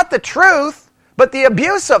 Not the truth, but the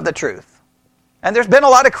abuse of the truth. And there's been a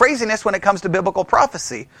lot of craziness when it comes to biblical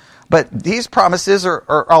prophecy. But these promises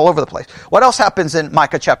are all over the place. What else happens in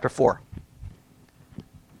Micah chapter 4?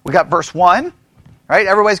 We got verse 1, right?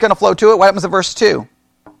 Everybody's going to flow to it. What happens to verse 2?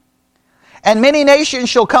 And many nations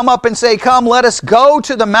shall come up and say, come, let us go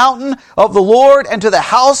to the mountain of the Lord and to the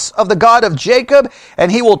house of the God of Jacob,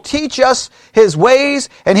 and he will teach us his ways,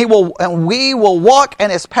 and we will walk in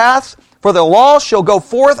his paths. For the law shall go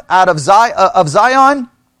forth out of Zion,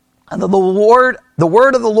 and the word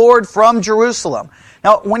of the Lord from Jerusalem.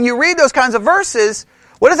 Now, when you read those kinds of verses,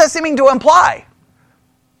 what is that seeming to imply?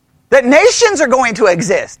 That nations are going to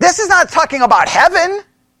exist. This is not talking about heaven,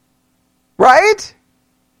 right?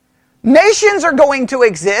 Nations are going to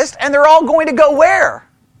exist, and they're all going to go where?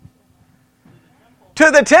 To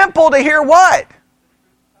the temple to hear what?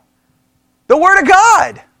 The Word of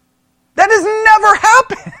God. That has never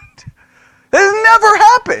happened. That has never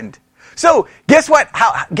happened. So guess what?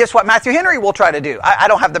 Guess what Matthew Henry will try to do? I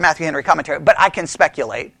don't have the Matthew Henry commentary, but I can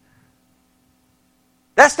speculate.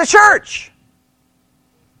 That's the church.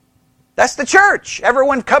 That's the church.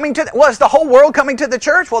 Everyone coming to... is the whole world coming to the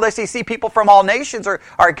church? Well, they see people from all nations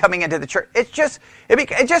are coming into the church.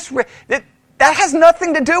 That has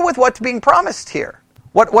nothing to do with what's being promised here.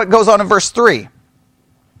 What goes on in verse 3?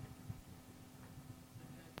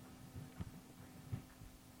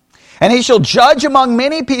 And he shall judge among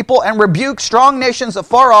many people and rebuke strong nations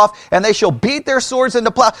afar off, and they shall beat their swords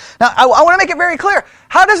into plow. Now, I want to make it very clear.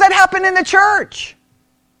 How does that happen in the church?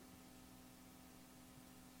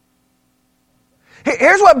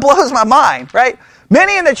 Here's what blows my mind, right?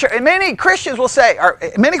 Many Christians will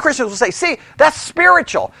say, see, that's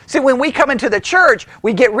spiritual. See, when we come into the church,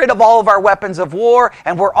 we get rid of all of our weapons of war,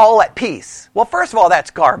 and we're all at peace. Well, first of all, that's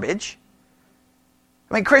garbage.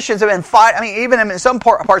 I mean, Christians have been fighting, even in some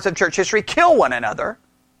parts of church history, kill one another,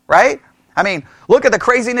 right? I mean, look at the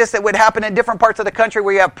craziness that would happen in different parts of the country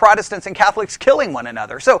where you have Protestants and Catholics killing one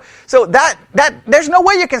another. So that there's no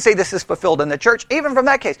way you can say this is fulfilled in the church, even from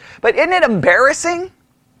that case. But isn't it embarrassing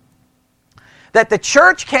that the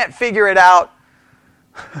church can't figure it out,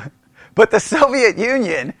 but the Soviet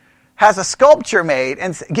Union has a sculpture made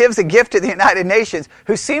and gives a gift to the United Nations,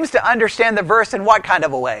 who seems to understand the verse in what kind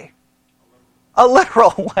of a way? A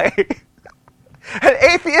literal way. An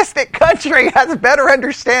atheistic country has a better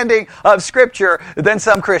understanding of Scripture than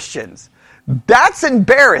some Christians. That's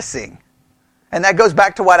embarrassing. And that goes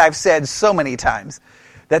back to what I've said so many times,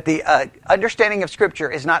 that the understanding of Scripture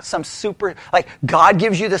is not some super, like God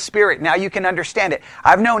gives you the Spirit, now you can understand it.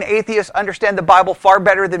 I've known atheists understand the Bible far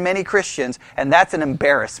better than many Christians, and that's an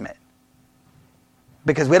embarrassment.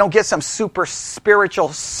 Because we don't get some super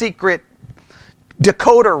spiritual secret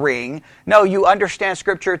decoder ring. No, you understand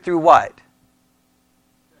Scripture through what?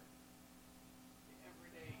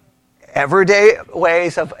 Everyday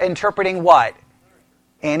ways of interpreting what?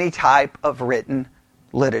 Any type of written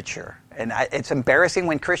literature. And it's embarrassing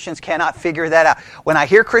when Christians cannot figure that out. When I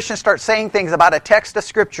hear Christians start saying things about a text of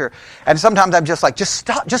Scripture, and sometimes I'm just like, just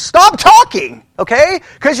stop talking, okay?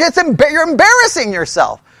 Because you're embarrassing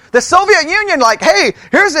yourself. The Soviet Union, like, hey,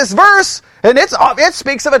 here's this verse, and it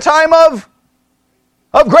speaks of a time of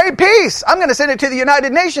great peace. I'm going to send it to the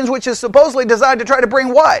United Nations, which is supposedly designed to try to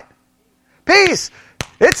bring what? Peace.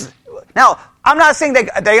 Now, I'm not saying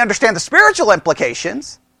they understand the spiritual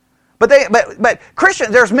implications, but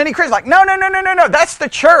Christians, there's many Christians like, no, that's the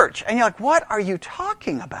church. And you're like, what are you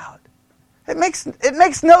talking about? It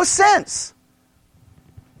makes no sense.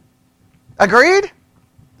 Agreed?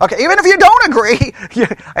 Okay, even if you don't agree,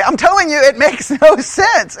 I'm telling you, it makes no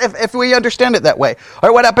sense if we understand it that way. All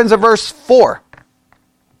right, what happens in verse 4?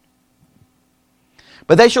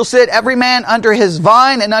 But they shall sit every man under his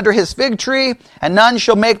vine and under his fig tree, and none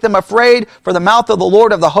shall make them afraid, for the mouth of the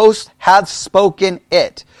Lord of the hosts hath spoken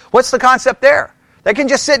it. What's the concept there? They can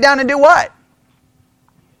just sit down and do what?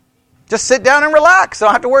 Just sit down and relax. They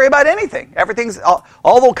don't have to worry about anything.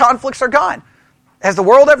 All the conflicts are gone. Has the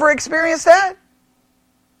world ever experienced that?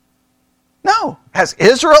 No. Has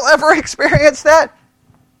Israel ever experienced that?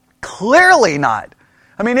 Clearly not.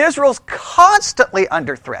 I mean, Israel's constantly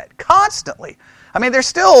under threat. Constantly. I mean, there's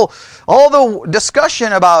still all the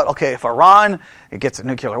discussion about, okay, if Iran gets a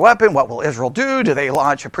nuclear weapon, what will Israel do? Do they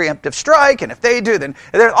launch a preemptive strike? And if they do, then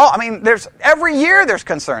every year there's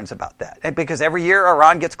concerns about that. And because every year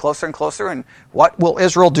Iran gets closer and closer, and what will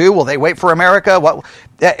Israel do? Will they wait for America?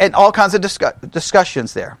 And all kinds of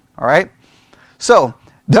discussions there. All right? So,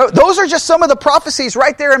 those are just some of the prophecies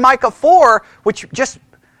right there in Micah 4, which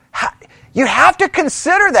you have to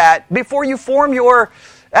consider that before you form your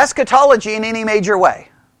eschatology in any major way.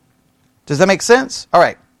 Does that make sense? All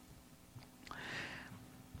right.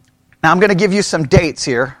 Now I'm going to give you some dates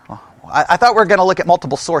here. I thought we were going to look at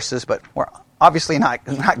multiple sources, but we're obviously not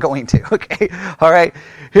going to. Okay. All right.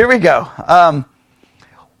 Here we go.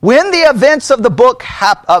 When the events of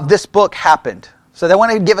this book happened. So they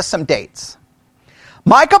want to give us some dates.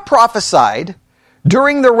 Micah prophesied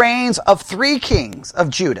during the reigns of 3 kings of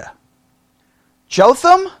Judah: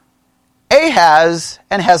 Jotham, Ahaz,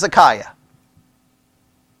 and Hezekiah.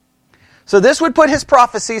 So this would put his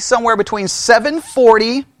prophecy somewhere between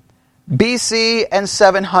 740 BC and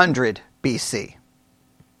 700 BC.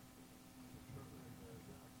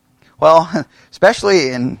 Well, especially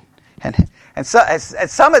in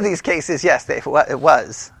some of these cases, yes, it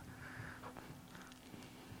was.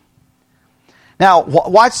 Now,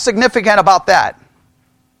 what's significant about that?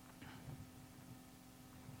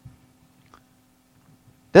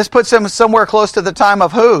 This puts him somewhere close to the time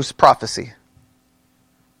of whose prophecy?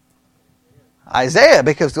 Isaiah,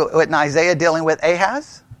 because wasn't Isaiah dealing with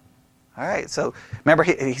Ahaz? All right, so remember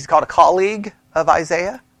he's called a colleague of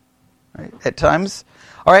Isaiah, right, at times.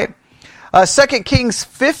 All right, 2 Kings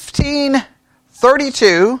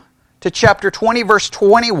 15:32 to chapter 20, verse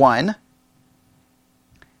 21,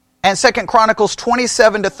 and 2 Chronicles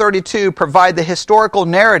 27 to 32 provide the historical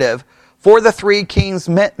narrative for the three kings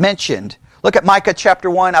mentioned. Look at Micah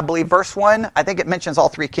chapter 1, I believe, verse 1. I think it mentions all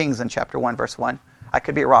three kings in chapter 1, verse 1. I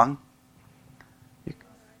could be wrong.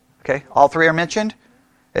 Okay, all three are mentioned.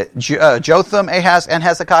 Jotham, Ahaz, and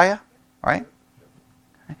Hezekiah. All right.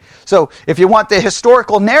 So if you want the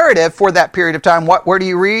historical narrative for that period of time, where do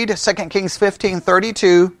you read? 2 Kings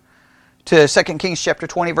 15:32 to 2 Kings chapter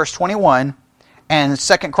 20, verse 21, and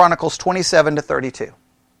 2 Chronicles 27 to 32.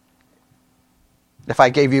 If I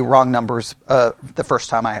gave you wrong numbers the first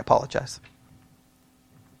time, I apologize.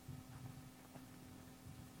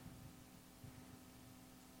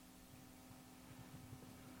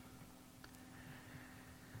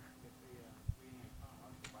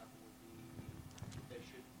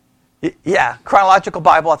 Yeah, chronological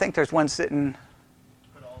Bible. I think there's one sitting.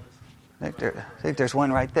 I think there's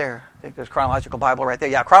one right there. I think there's chronological Bible right there.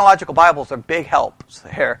 Yeah, chronological Bibles are big helps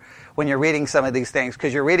there when you're reading some of these things,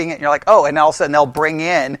 because you're reading it and you're like, oh, and all of a sudden they'll bring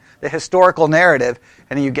in the historical narrative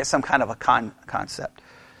and then you get some kind of a concept.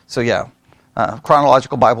 So yeah,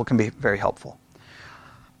 chronological Bible can be very helpful.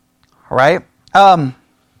 All right.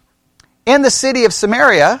 In the city of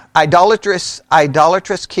Samaria, idolatrous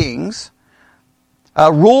kings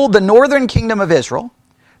ruled the northern kingdom of Israel.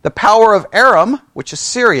 The power of Aram, which is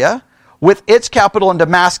Syria, with its capital in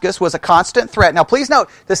Damascus, was a constant threat. Now, please note,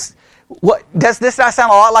 does this not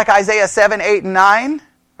sound a lot like Isaiah 7, 8, and 9?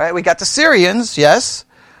 Right? We got the Syrians, yes.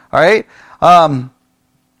 All right.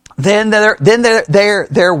 Then there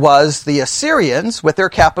was the Assyrians with their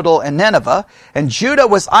capital in Nineveh, and Judah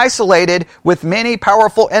was isolated with many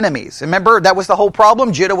powerful enemies. Remember, that was the whole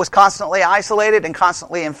problem. Judah was constantly isolated and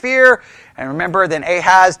constantly in fear. And remember, then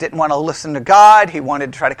Ahaz didn't want to listen to God. He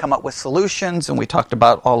wanted to try to come up with solutions, and we talked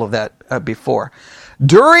about all of that before.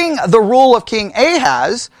 During the rule of King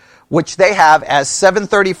Ahaz, which they have as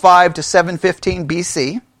 735 to 715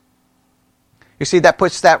 BC, you see that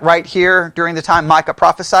puts that right here during the time Micah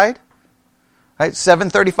prophesied. Right?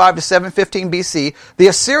 735 to 715 BC. The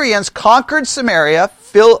Assyrians conquered Samaria,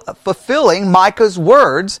 fulfilling Micah's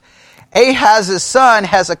words. Ahaz's son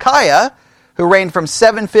Hezekiah, who reigned from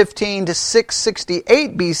 715 to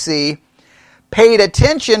 668 BC, paid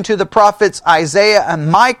attention to the prophets Isaiah and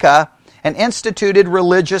Micah and instituted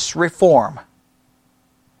religious reform.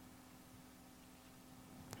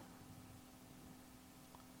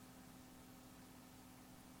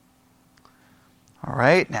 All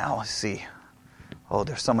right, now let's see. Oh,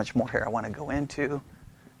 there's so much more here I want to go into.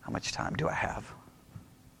 How much time do I have?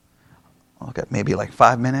 I've got maybe like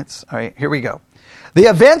 5 minutes. All right, here we go. The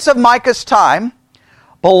events of Micah's time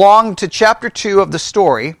belong to chapter 2 of the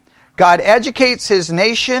story. God educates his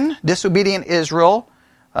nation, disobedient Israel,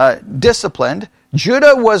 disciplined.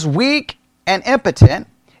 Judah was weak and impotent.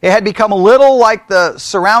 It had become a little like the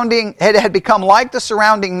surrounding. It had become like the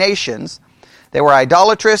surrounding nations. They were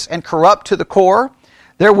idolatrous and corrupt to the core.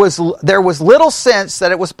 There was little sense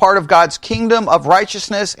that it was part of God's kingdom of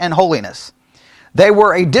righteousness and holiness. They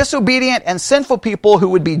were a disobedient and sinful people who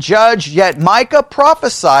would be judged, yet Micah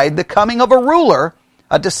prophesied the coming of a ruler,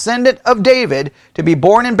 a descendant of David, to be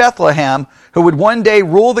born in Bethlehem, who would one day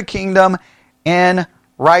rule the kingdom in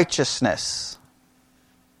righteousness.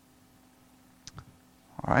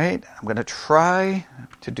 All right, I'm going to try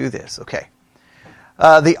to do this. Okay.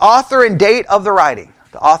 The author and date of the writing.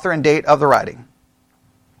 The author and date of the writing.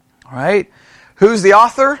 All right. Who's the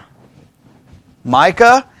author?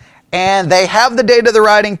 Micah. And they have the date of the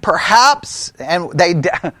writing, perhaps, and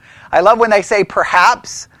I love when they say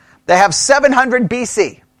perhaps, they have 700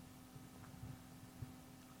 BC.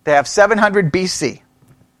 They have 700 BC.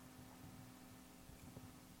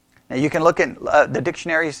 Now you can look at the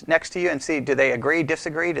dictionaries next to you and see, do they agree,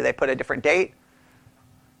 disagree? Do they put a different date?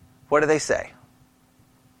 What do they say?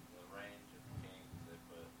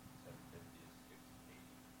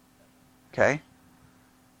 Okay.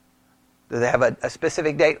 Do they have a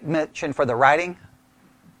specific date mentioned for the writing?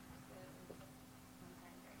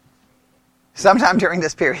 Sometime during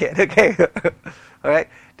this period. Okay. All right.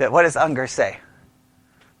 What does Unger say?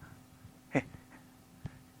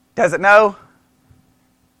 Does it know?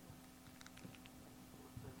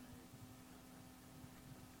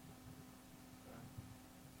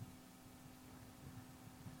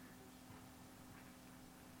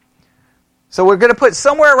 So we're going to put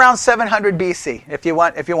somewhere around 700 BC if you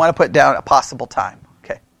want to put down a possible time.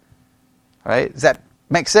 Okay. All right. Does that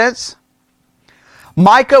make sense?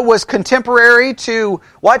 Micah was contemporary to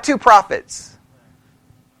what two prophets?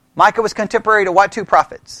 Micah was contemporary to what two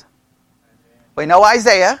prophets? We know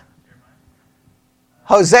Isaiah.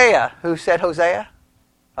 Hosea. Who said Hosea?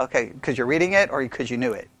 Okay, because you're reading it or because you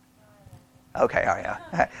knew it? Okay, all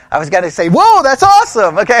right. I was going to say, whoa, that's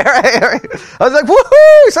awesome. Okay, all right. I was like,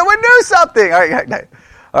 woohoo, someone knew something. All right.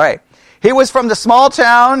 All right. He was from the small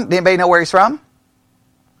town. Anybody know where he's from?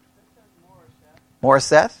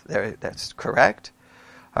 Morriseth. There, that's correct.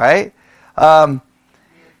 All right.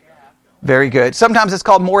 Very good. Sometimes it's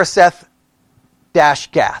called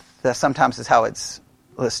Morriseth-Gath. That sometimes is how it's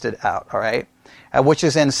listed out. All right. Which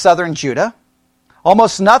is in southern Judah.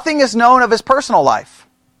 Almost nothing is known of his personal life.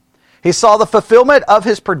 He saw the fulfillment of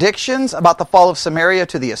his predictions about the fall of Samaria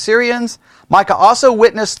to the Assyrians. Micah also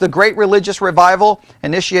witnessed the great religious revival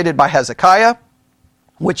initiated by Hezekiah,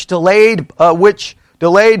 which delayed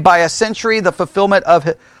by a century the fulfillment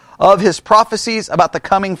of his prophecies about the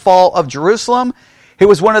coming fall of Jerusalem. He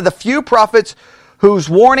was one of the few prophets whose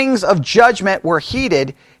warnings of judgment were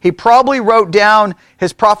heeded. He probably wrote down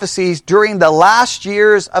his prophecies during the last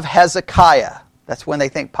years of Hezekiah. That's when they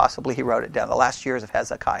think possibly he wrote it down, the last years of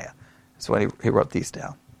Hezekiah. That's when he wrote these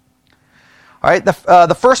down. All right,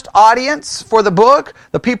 the first audience for the book,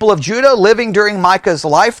 the people of Judah living during Micah's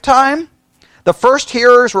lifetime. The first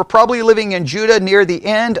hearers were probably living in Judah near the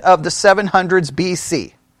end of the 700s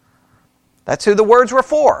BC. That's who the words were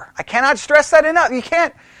for. I cannot stress that enough.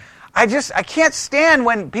 I can't stand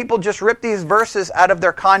when people just rip these verses out of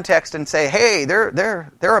their context and say, "Hey,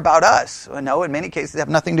 they're about us." No, in many cases, they have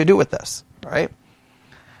nothing to do with us. All right.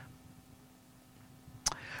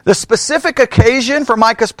 The specific occasion for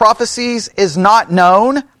Micah's prophecies is not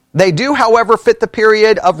known. They do, however, fit the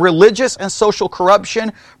period of religious and social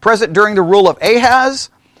corruption present during the rule of Ahaz.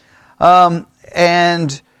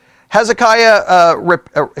 And Hezekiah,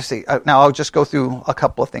 now I'll just go through a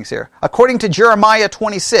couple of things here. According to Jeremiah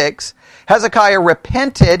 26, Hezekiah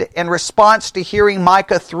repented in response to hearing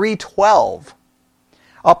Micah 3:12,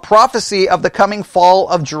 a prophecy of the coming fall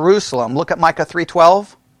of Jerusalem. Look at Micah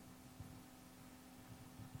 3:12.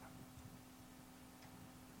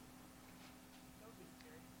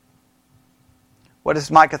 What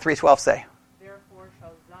does Micah 3:12 say? Therefore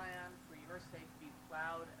shall Zion for your sake be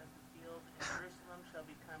plowed as the field, and Jerusalem shall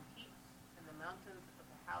become heaps, and the mountains of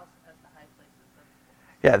the house as the high places.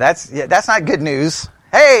 Yeah, that's not good news.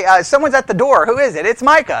 Hey, someone's at the door. Who is it? It's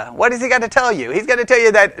Micah. What has he got to tell you? He's going to tell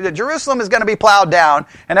you that Jerusalem is going to be plowed down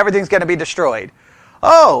and everything's going to be destroyed.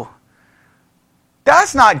 Oh,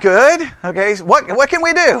 that's not good. Okay, so what can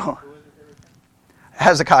we do?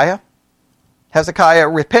 Hezekiah. Hezekiah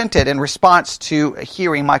repented in response to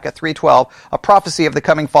hearing Micah 3:12, a prophecy of the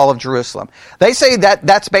coming fall of Jerusalem. They say that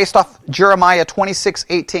that's based off Jeremiah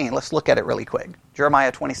 26:18. Let's look at it really quick.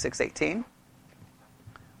 Jeremiah 26:18.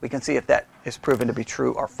 We can see if that is proven to be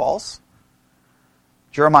true or false.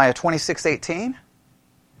 Jeremiah 26:18. I'm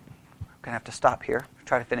going to have to stop here.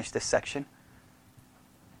 Try to finish this section.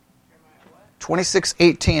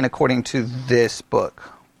 26:18 according to this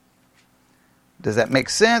book. Does that make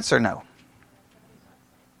sense or no?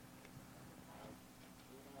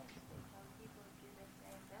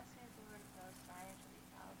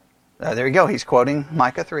 There you go. He's quoting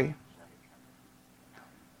Micah 3.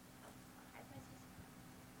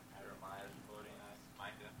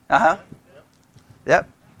 Uh-huh. Yep.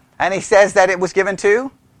 And he says that it was given to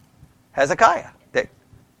Hezekiah.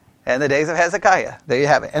 In the days of Hezekiah. There you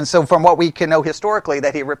have it. And so from what we can know historically,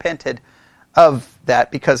 that he repented of that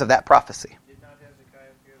because of that prophecy. Did not Hezekiah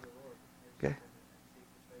fear the Lord? Okay.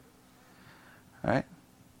 All right.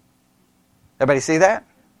 Everybody see that?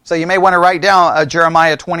 So you may want to write down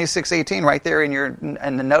Jeremiah 26:18 right there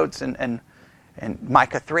in the notes and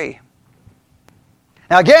Micah 3.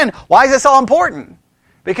 Now again, why is this all important?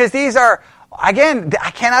 Because these are, again, I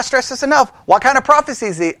cannot stress this enough. What kind of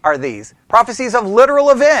prophecies are these? Prophecies of literal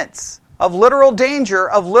events, of literal danger,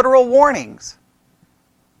 of literal warnings.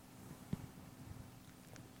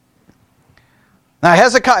 Now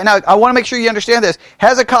Hezekiah. Now I want to make sure you understand this.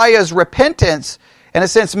 Hezekiah's repentance, in a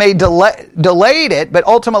sense, delayed it, but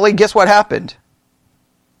ultimately, guess what happened?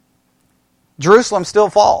 Jerusalem still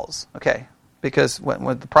falls, okay, because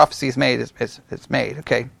when the prophecy is made, it's made,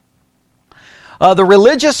 okay. The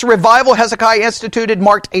religious revival Hezekiah instituted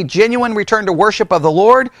marked a genuine return to worship of the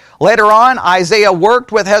Lord. Later on, Isaiah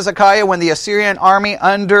worked with Hezekiah when the Assyrian army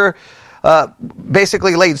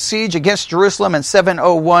basically laid siege against Jerusalem in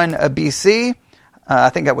 701 BC. I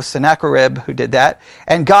think that was Sennacherib who did that.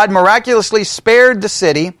 And God miraculously spared the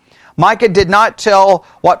city. Micah did not tell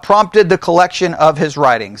what prompted the collection of his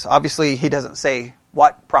writings. Obviously, he doesn't say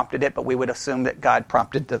what prompted it, but we would assume that God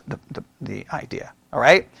prompted the idea. All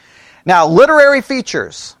right? Now, literary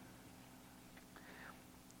features.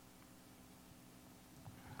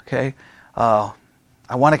 Okay? I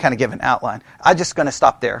want to kind of give an outline. I'm just going to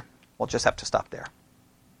stop there. We'll just have to stop there.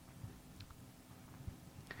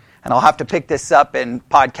 And I'll have to pick this up in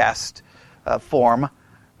podcast form.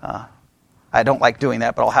 I don't like doing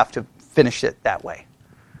that, but I'll have to finish it that way,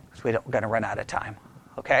 because we're going to run out of time.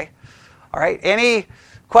 Okay? All right? Any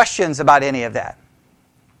questions about any of that?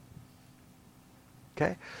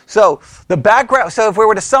 Okay? So the background. So if we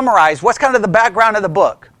were to summarize, what's kind of the background of the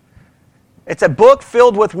book? It's a book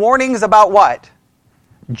filled with warnings about what?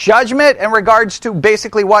 Judgment in regards to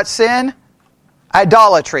basically what sin?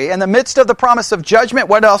 Idolatry. In the midst of the promise of judgment,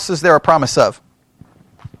 what else is there a promise of?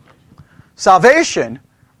 Salvation,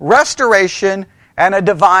 restoration, and a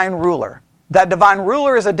divine ruler. That divine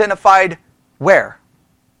ruler is identified where?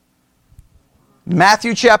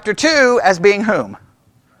 Matthew chapter 2 as being whom?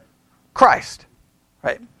 Christ.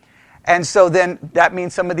 Right? And so then that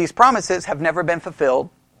means some of these promises have never been fulfilled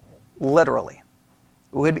literally.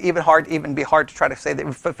 It would even be hard to try to say they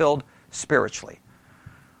were fulfilled spiritually.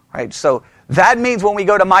 Right? So that means when we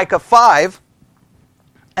go to Micah 5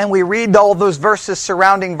 and we read all those verses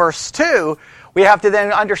surrounding verse 2, we have to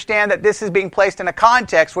then understand that this is being placed in a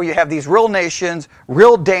context where you have these real nations,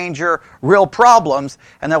 real danger, real problems,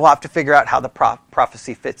 and then we'll have to figure out how the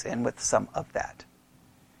prophecy fits in with some of that.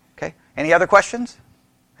 Okay? Any other questions?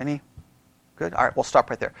 Any? Good? All right, we'll stop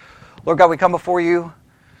right there. Lord God, we come before you.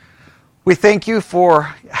 We thank you for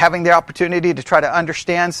having the opportunity to try to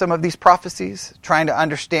understand some of these prophecies, trying to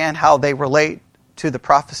understand how they relate to the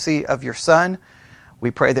prophecy of your Son.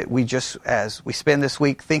 We pray that we just, as we spend this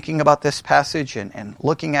week thinking about this passage and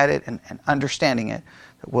looking at it and understanding it,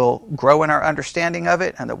 that we'll grow in our understanding of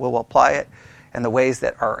it and that we'll apply it in the ways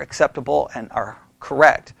that are acceptable and are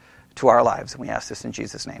correct to our lives. And we ask this in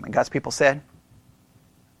Jesus' name. And God's people said,